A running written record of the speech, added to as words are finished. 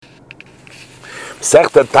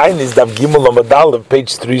Sechta Tainis Dav Gimel Amadal,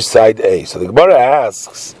 page 3, side A. So the Gemara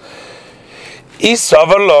asks,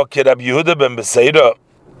 Isavar Rabbi Yehuda ben Beseira,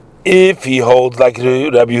 if he holds like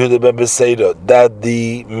Rabbi Yehuda ben Beseira, that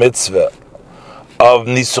the mitzvah of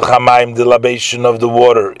Nisuch HaMayim, the libation of the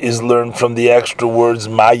water, is learned from the extra words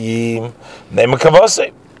Mayim, Nema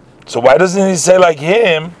Kavase. So why doesn't he say like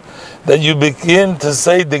him, that you begin to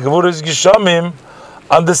say the Gevuras Geshamim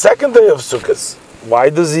on the second day of Sukkot?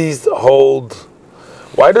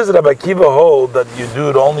 Why does Rabbi Akiva hold that you do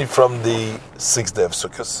it only from the sixth day of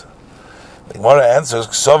Sukkot? The Gemara answers,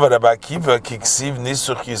 Ksova Rabbi Akiva kiksiv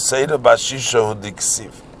nisuch yiseira bashisha hu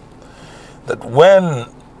diksiv. That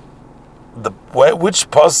which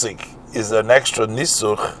pasuk is an extra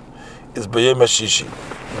nisuch is b'yom hashishi.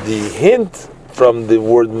 The hint from the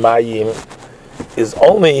word mayim is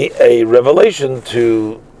only a revelation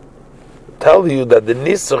to tell you that the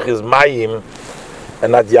nisuch is mayim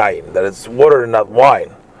and not yain, that it's water and not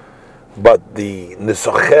wine. But the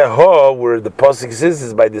nisocheho, where the pasuk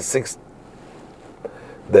is by the sixth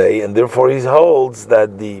day, and therefore he holds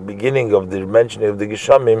that the beginning of the mentioning of the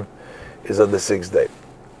Geshamim is on the sixth day.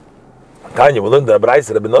 Tanya, we learned that Rabbi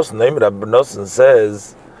Nosson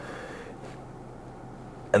says,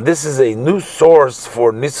 and this is a new source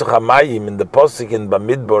for Nisuch HaMayim in the pasuk in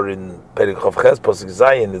Bamidbar in Perek Chav Ches pasuk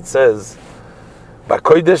Zayin. It says,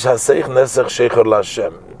 "Ba'kodesh haseich nesach shecher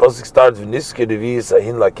laHashem." The pasuk starts with Niske Revi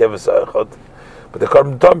Sahin LaKeves Ha'echad, but the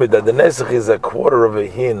Korban told me that the nesach is a quarter of a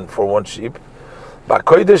hin for one sheep.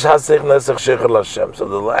 Ba'kodesh haseich nesach shecher laHashem. So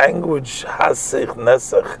the language haseich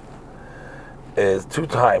nesach is two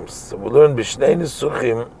times. So we learn B'shnei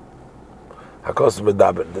Nisuchim Hakos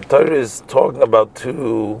Medaber. The Torah is talking about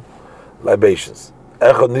two libations.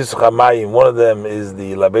 Echad Nisuch HaMayim. One of them is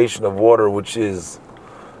the libation of water, which is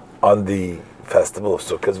on the festival of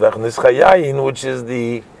Sukkot. V'echad Nisuch HaYayin, which is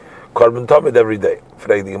the Korban Tamid every day.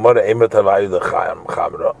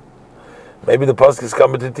 Maybe the pasuk is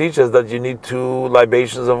coming to teach us that you need two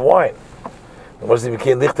libations of wine. Either say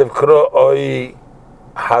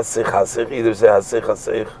hasich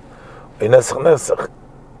hasich, or nesach nesach.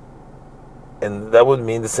 And that would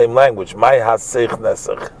mean the same language. My hasich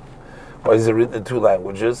nesach. Why is it written in two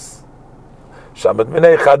languages? That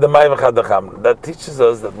teaches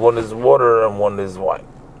us that one is water and one is wine.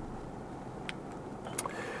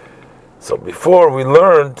 So before we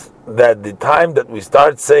learned that the time that we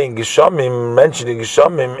start saying Geshamim, mentioning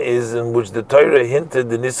Geshamim, is in which the Torah hinted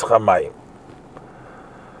the Nisuch HaMayim.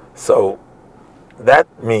 So that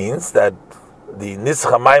means that the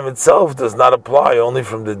Nisuch HaMayim itself does not apply only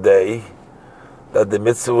from the day that the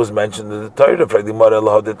mitzvah was mentioned in the Torah. For the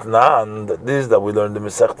that this that we learned the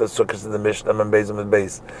Masechta Sukkot in the Mishnah and Beis and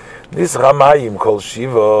Beis. Nisuch HaMayim kol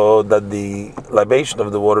shiva, that the libation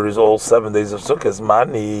of the water is all 7 days of Sukkot.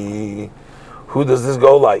 Mani, who does this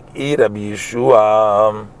go like? Rabbi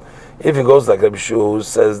Yeshua. If it goes like Rabbi Yeshua, who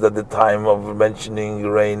says that the time of mentioning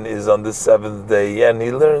rain is on the seventh day, and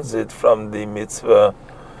he learns it from the mitzvah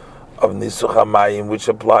of Nisuch HaMayim, which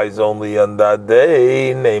applies only on that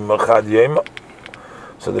day.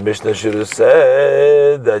 So the Mishnah should have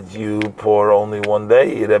said that you pour only one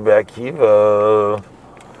day. Rabbi Akiva,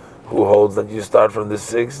 who holds that you start from the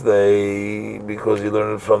sixth day because you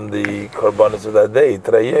learn it from the korbanos of that day.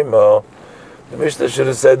 The Mishnah should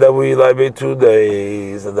have said that we libate 2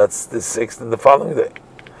 days, and that's the sixth and the following day.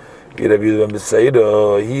 He learns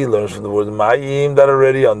from the word Mayim that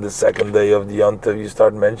already on the second day of the Yontav you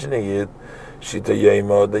start mentioning it. Shita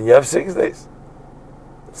Yemo, then you have 6 days.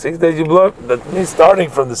 6 days you blow. That means starting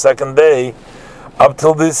from the second day up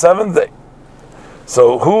till the seventh day.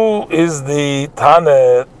 So who is the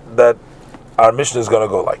Tana that our Mishnah is going to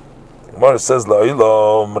go like? Gemara says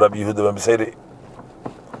La'ilom Rabbi Yehuda ben Beseira.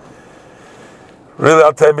 Really,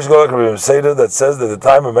 I'll tell you, Mishnah like Rabbi Beseira that says that the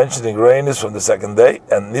time of mentioning rain is from the second day,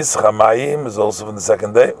 and Nisuch HaMayim is also from the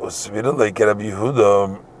second day. Usvira like Rabbi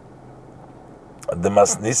Yehuda the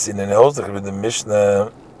Masnisin, and he holds like the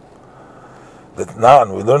Mishnah that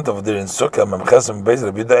Nan, we learned over there in Sukkah, Memchesem Beis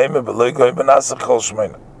Rabbi Yehuda but loy goy benasach kol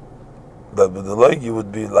shmeina. That with the loy you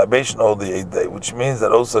would be libation all the 8th day, which means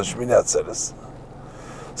that also Shmini Atzeres.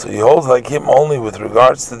 So he holds like him only with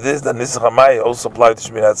regards to this, that Nisuch HaMayim also applied to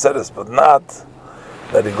Shmini Atzeres, but not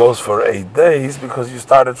that it goes for 8 days because you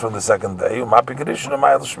started from the second day.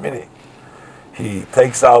 He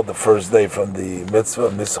takes out the first day from the mitzvah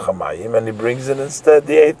of Nisuch HaMayim and he brings in instead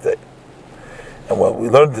the 8th day. And what we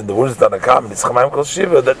learned in the words of Tanakam, Nisuch HaMayim kol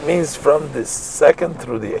shiva, that means from the second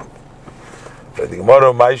through the 8th.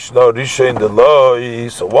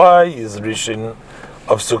 So why is Rishon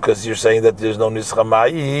of Sukkot you're saying that there's no Nisuch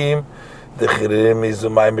HaMayim? The chirimizu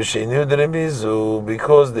mayim b'sheni u'derimizu,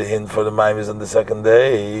 because the hint for the mayim is on the second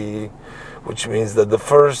day, which means that the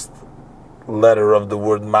first letter of the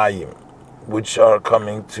word mayim, which are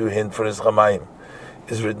coming to hint for Nischa Mayim,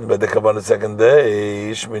 is written by the Kabbalah second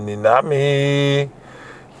day. Shmini nami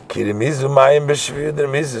kirimizu mayim b'shvi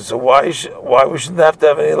u'derimizu. So why we shouldn't have to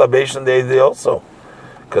have any libation on the 8th day also?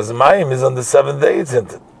 Because mayim is on the 7th day. It's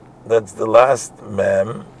hinted. That's the last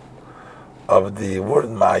mem of the word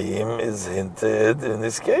mayim is hinted in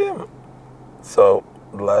this game. So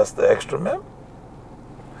the last extra mem.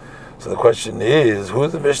 So the question is, who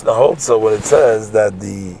the Mishnah holds so when it says that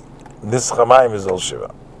the Nischa Mayim is all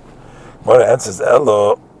Shiva? Gemara answers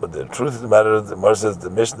Elo, but the truth of the matter is, the Gemara says the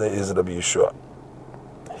Mishnah is Rabbi Yeshua.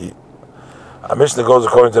 Our Mishnah goes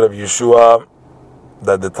according to Rabbi Yeshua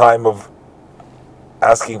that the time of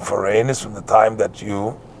asking for rain is from the time that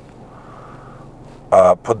you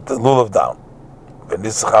put the lulav down. And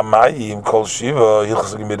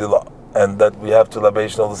that we have to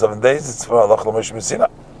libation all the 7 days. It's for Allah Moshe Messina.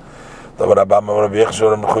 Because in the name of Rabbi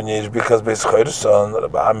Chunya, is because Beis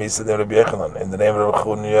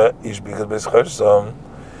Chorson,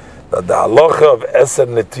 that the halacha of Eser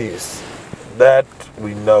Netis, that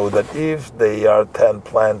we know that if they are 10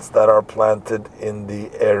 plants that are planted in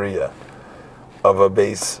the area of a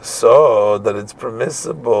base, so that it's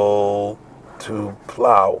permissible to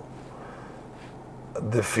plow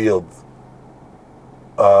the field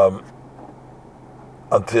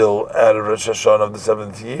until at Rosh Hashanah of the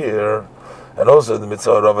 7th year, and also the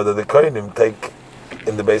mitzvah Rava that the Kohanim take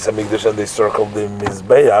in the Beis Hamikdash and they circle the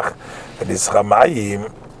Mizbeach and the Nischa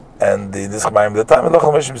Mayim and the Nischa Mayim at the time of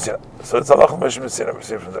Lachal Moshe Messina. So it's a Lachal Moshe Messina. We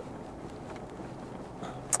see from there.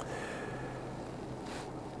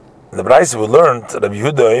 In the Braisa we learned Rabbi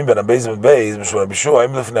Yehuda Im ben Abeis ben Beis Mishur Rabbi Shua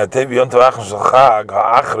Im lefnei Atevi Yom Tavachim Shel Chag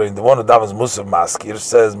Ha'achrein, the one who davens Musaf Maskir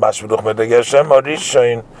says Mash V'duch Medeg Hashem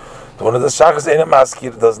Arishain. The one of the Shachas Ein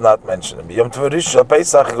Maskir does not mention him. Yom Tov Rishon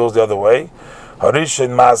Pesach goes the other way. Harishain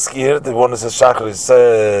Maskir, the one that says Shachar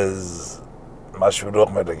says Mash V'duch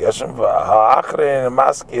Medeg Hashem Ha'achrein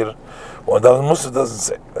Maskir. One davens Musaf doesn't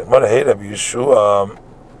say. What hey Rabbi Yeshua,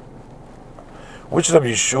 which Rabbi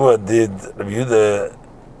Yeshua did Rabbi Yehuda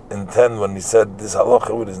intend when he said this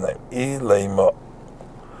halacha with his name? Ileimo.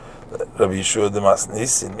 Rabbi Yeshua the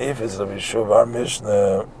Masnisin. If it's Rabbi Yeshua Bar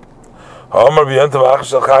Mishnah, he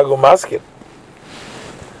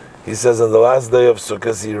says on the last day of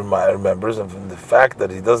Sukkot he remembers, and from the fact that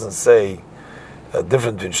he doesn't say a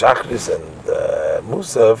difference between Shachris and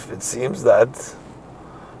Musaf, it seems that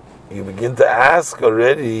you begin to ask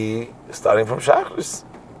already starting from Shachris,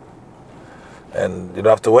 and you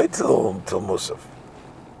don't have to wait till Musaf.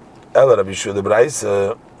 Ela Rabbi Yeshua the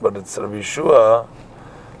Braisa, but it's Rabbi Yeshua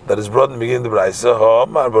that is brought in the beginning of the Braisa.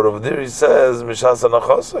 But over there he says Mishas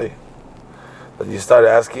Anachosei, that you start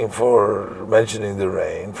asking for mentioning the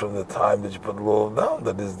rain from the time that you put the lulav down.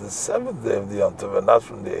 That is the 7th day of the Yom Tov, and not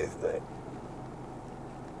from the 8th day,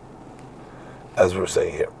 as we're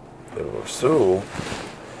saying here. So,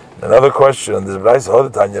 another question. This Braisa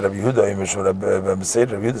Hodetanya Rabbi Yehuda Mishur Rabbi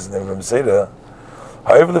Meseda. Rabbi Yehuda's name Rabbi Meseda.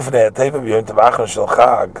 However, lefnei Ateva B'Yom Tavachim Shel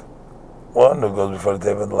Chag, one who goes before the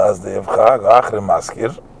table on the last day of Chag, Achre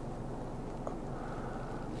Maskir.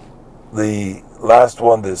 The last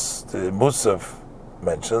one, the Musaf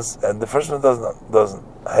mentions, and the first one doesn't.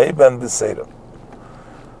 Hey Ben Beseda.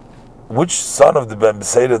 Which son of the Ben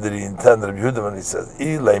Beseda did he intend Rabbi Yehuda when he says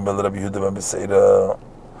Ileimel Rabbi Yehuda Ben Beseda?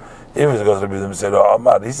 If it goes Rabbi Yehuda Ben Beseda,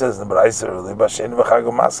 Amar, he says in the Braisa earlier, B'Sheni V'Chag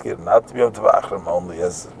Maskir, not to be Yom Tov Achre only,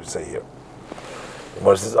 as we say here.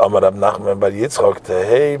 Where it says Amar Rab Nachman Bar Yitzchak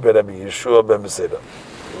Tehei Rabbi Yeshua Ben Beseda.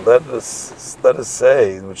 Let us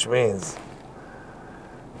say, which means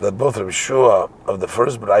that both Rabbi Yeshua of the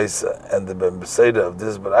first Braisa and the Ben Beseda of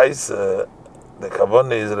this Braisa, the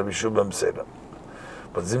Kavanah is Rabbi Yeshua Ben Beseda.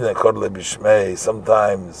 But Zimna Korle Bishmei,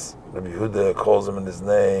 sometimes Rabbi Yehuda calls him in his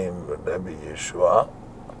name Rabbi Yeshua,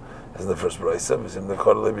 as in the first Braisa. Zimna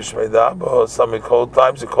Korle Bishmei Da'abo, some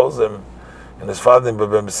times he calls him and his father name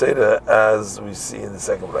Ben Beseda, as we see in the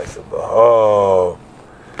second Braisa.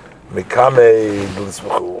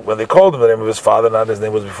 When they called him the name of his father, not his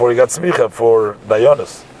name was before he got smicha for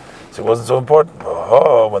Dayonis, so it wasn't so important.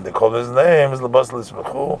 When they called him his name,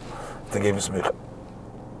 they gave him smicha.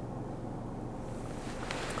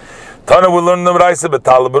 Tana will learn the Braisa, but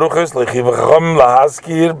Tal Beruchas lechiv chacham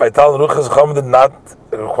lahaskir. By Tal Beruchas, chacham did not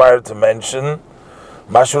require to mention.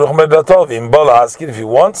 If he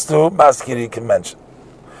wants to, Maskir he can mention.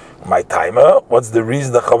 My timer, what's the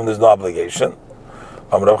reason that there's no obligation?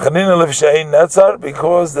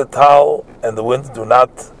 Because the Tal and the wind do not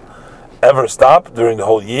ever stop during the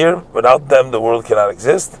whole year. Without them, the world cannot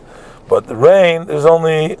exist. But the rain is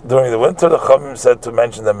only during the winter. The Chachamim said to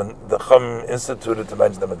mention them, and the Chachamim instituted to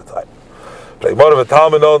mention them at the time.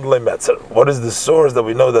 What is the source that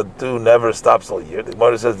we know that dew never stops all year? The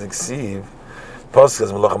Gemara says the Ksiv.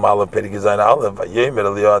 Poskas Melachim Aleph Perik Zayin Aleph. Vayemer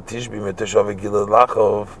Eliyahu Tishbi Meteshav Gilad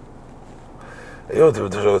Lachov. Ayot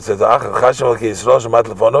Meteshav says Achad Chashem Al Yisrael Shemat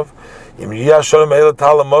Lefonov. Im Yiyah Sholem Eila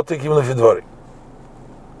Tal Motik Im Lefidvari.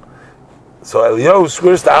 So Eliyahu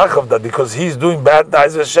swears to Achav that because he's doing bad in the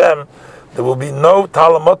eyes of Hashem, there will be no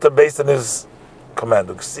Talamota based on his command.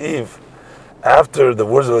 Ksiv. After the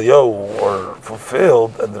words of Eliyahu were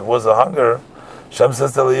fulfilled and there was a hunger, Hashem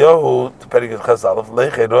says to Eliyahu to Perik Ches Aleph,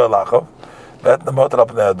 Leichei Roel Achav.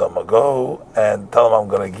 Go and tell him I'm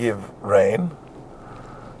going to give rain.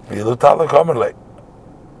 But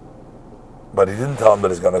he didn't tell him that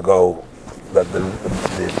he's going to go, that the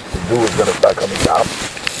dew is going to start coming down.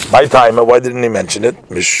 My time, why didn't he mention it?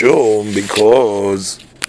 Mishum, because